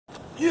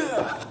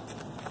Yeah.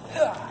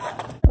 Yeah.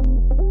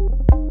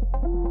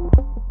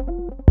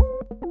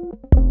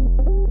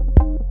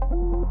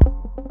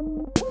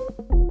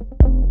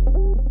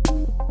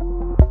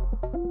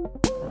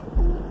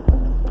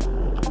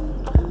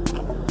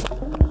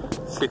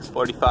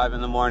 $6:45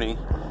 in the morning.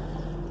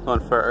 Going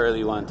for an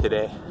early one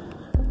today.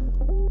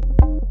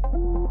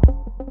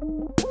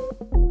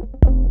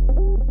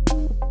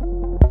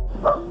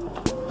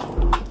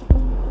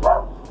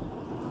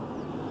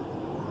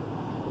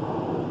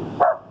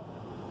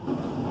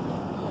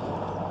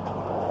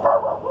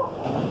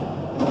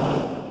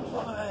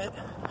 What?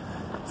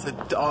 It's a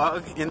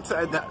dog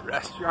inside that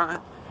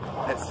restaurant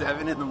at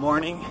 7 in the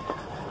morning.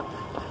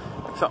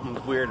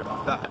 Something's weird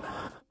about that.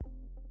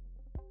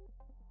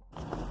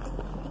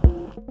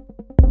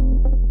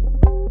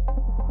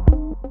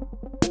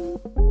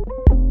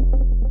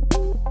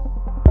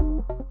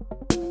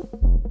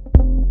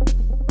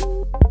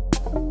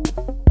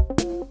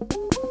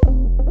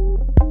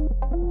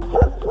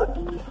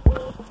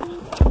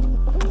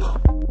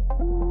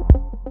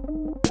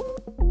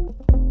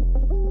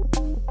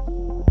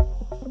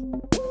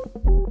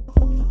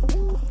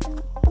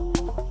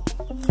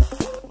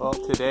 Well,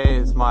 today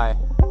is my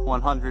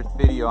 100th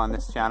video on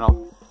this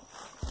channel.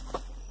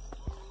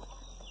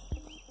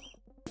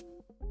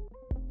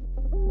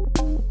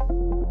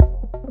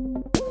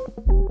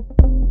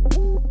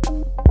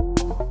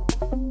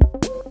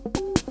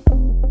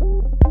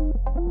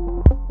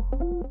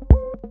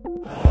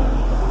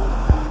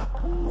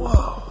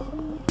 Whoa,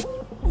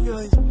 look at all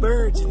these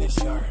birds in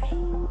this yard.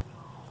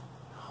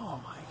 Oh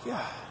my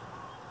God,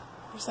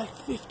 there's like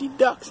 50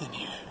 ducks in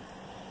here.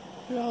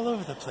 They're all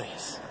over the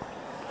place.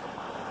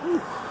 Ooh,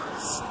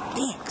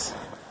 stinks.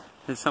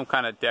 There's some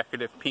kind of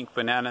decorative pink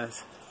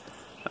bananas.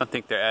 I don't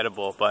think they're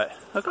edible, but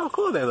look how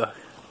cool they look.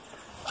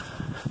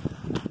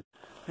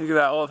 Look at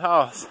that old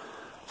house.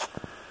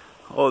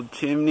 Old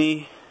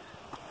chimney.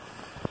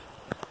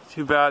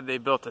 Too bad they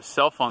built a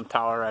cell phone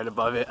tower right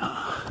above it.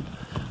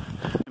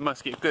 It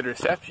must get good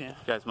reception. You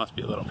guys must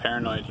be a little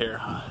paranoid here,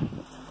 huh?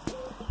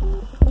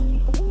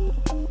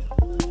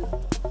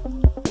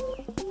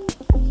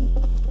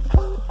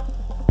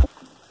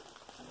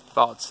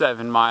 About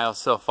 7 miles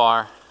so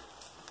far.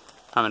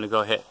 I'm gonna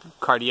go hit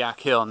Cardiac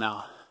Hill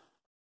now.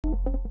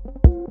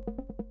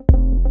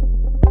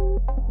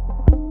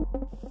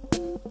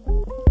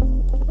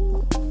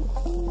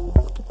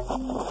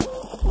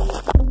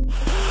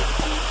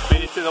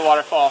 Made it to the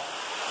waterfall.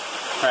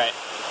 Right,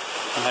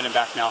 I'm heading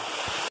back now.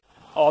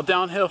 All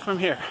downhill from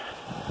here.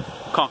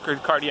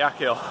 Conquered Cardiac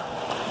Hill.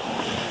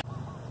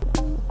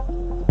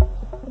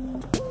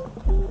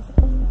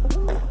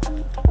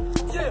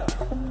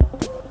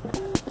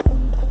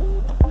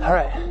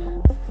 Alright,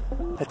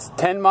 that's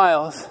 10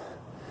 miles.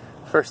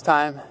 First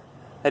time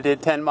I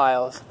did 10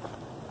 miles.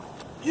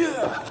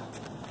 Yeah!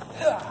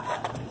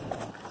 Yeah!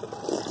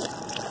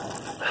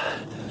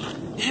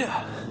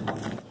 Yeah!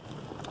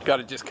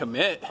 Gotta just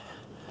commit.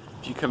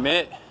 If you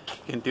commit,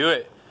 you can do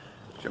it.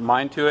 Put your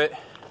mind to it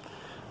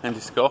and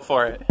just go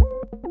for it.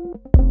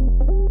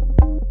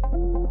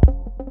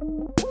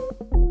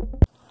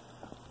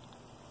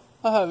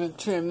 I haven't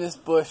trimmed this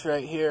bush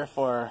right here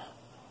for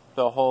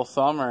the whole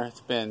summer.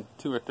 It's been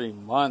 2 or 3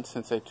 months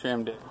since I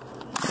trimmed it.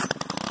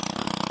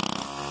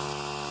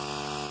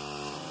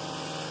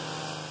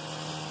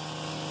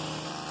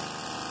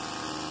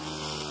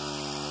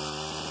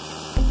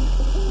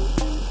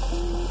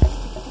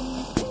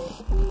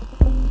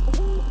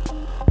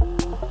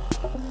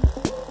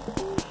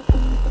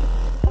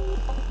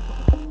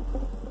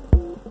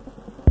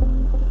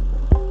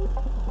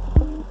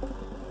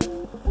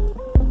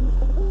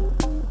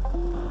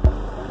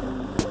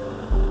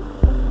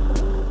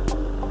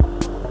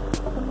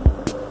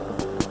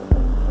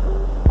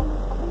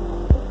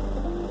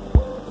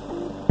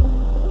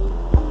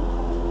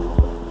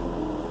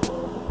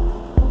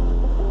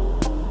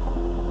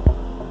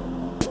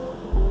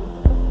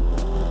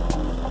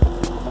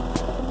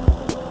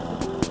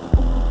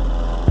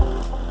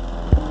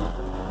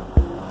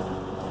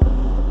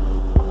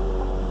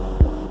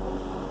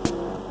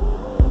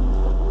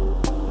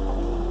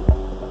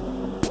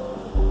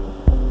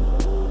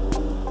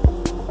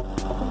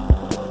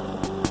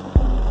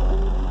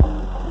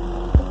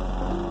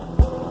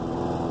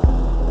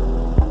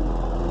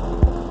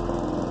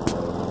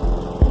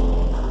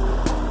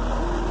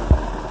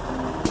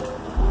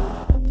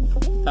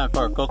 Time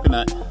for a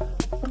coconut.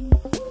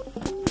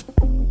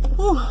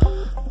 Whew.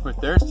 We're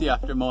thirsty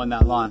after mowing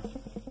that lawn.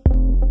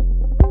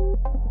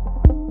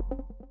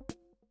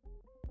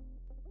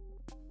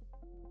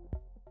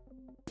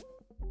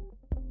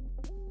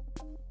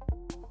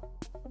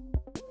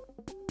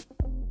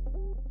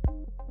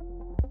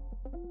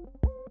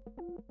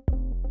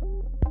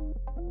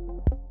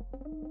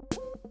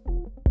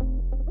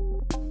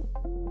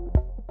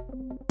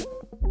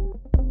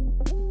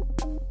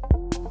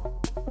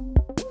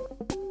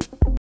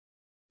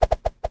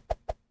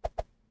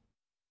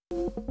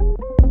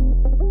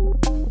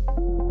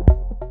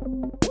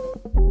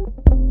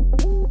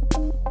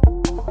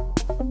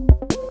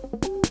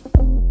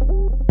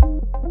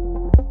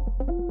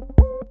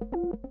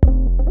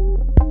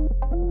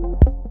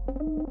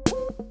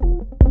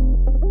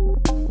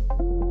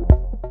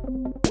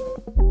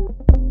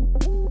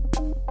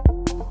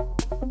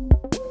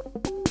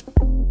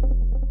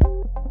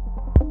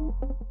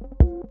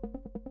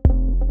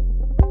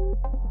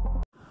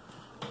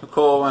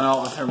 Nicole went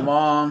out with her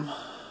mom,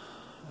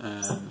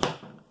 and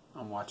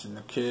I'm watching the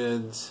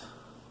kids,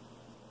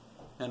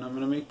 and I'm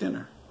gonna make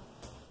dinner.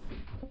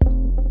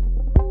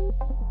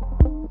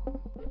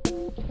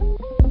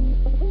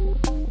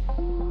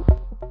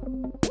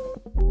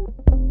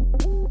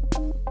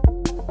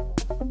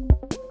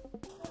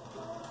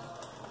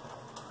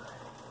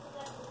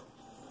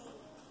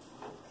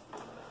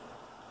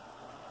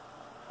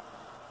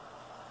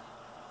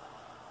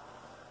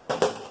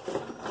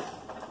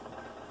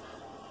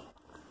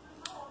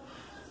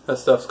 That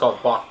stuff's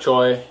called bok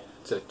choy.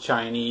 It's a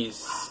Chinese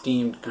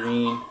steamed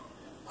green.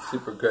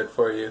 Super good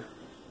for you.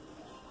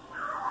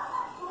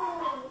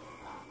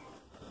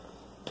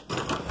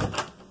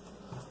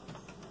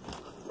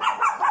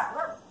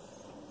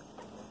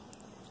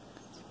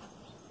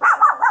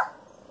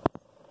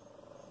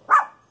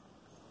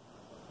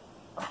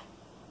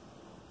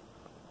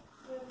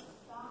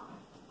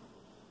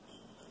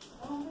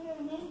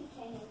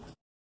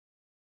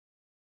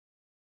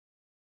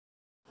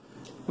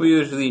 We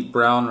usually eat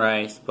brown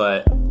rice,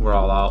 but we're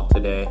all out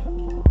today.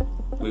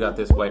 We got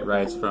this white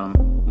rice from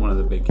one of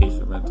the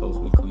vacation rentals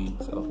we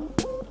cleaned, so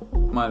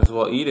might as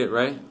well eat it,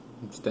 right?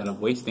 Instead of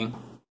wasting.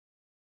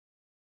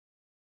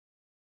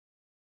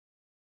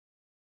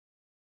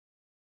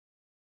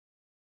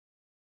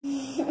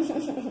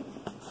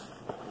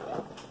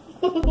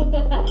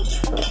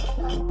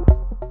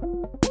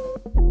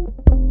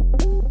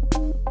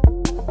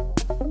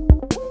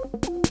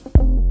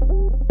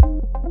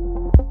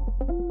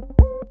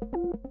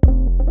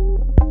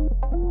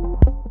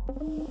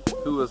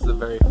 Who was the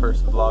very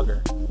first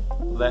vlogger?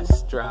 Les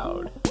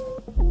Stroud.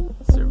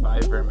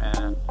 Survivor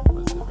Man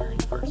was the very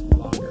first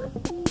vlogger.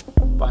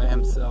 By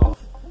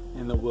himself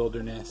in the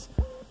wilderness.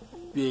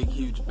 Big,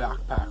 huge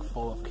backpack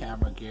full of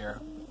camera gear.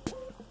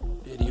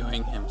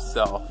 Videoing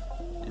himself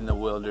in the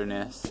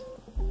wilderness.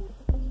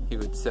 He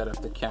would set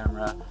up the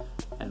camera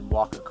and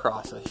walk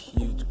across a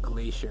huge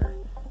glacier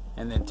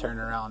and then turn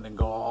around and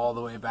go all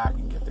the way back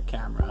and get the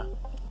camera.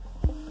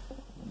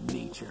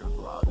 Nature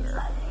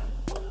vlogger.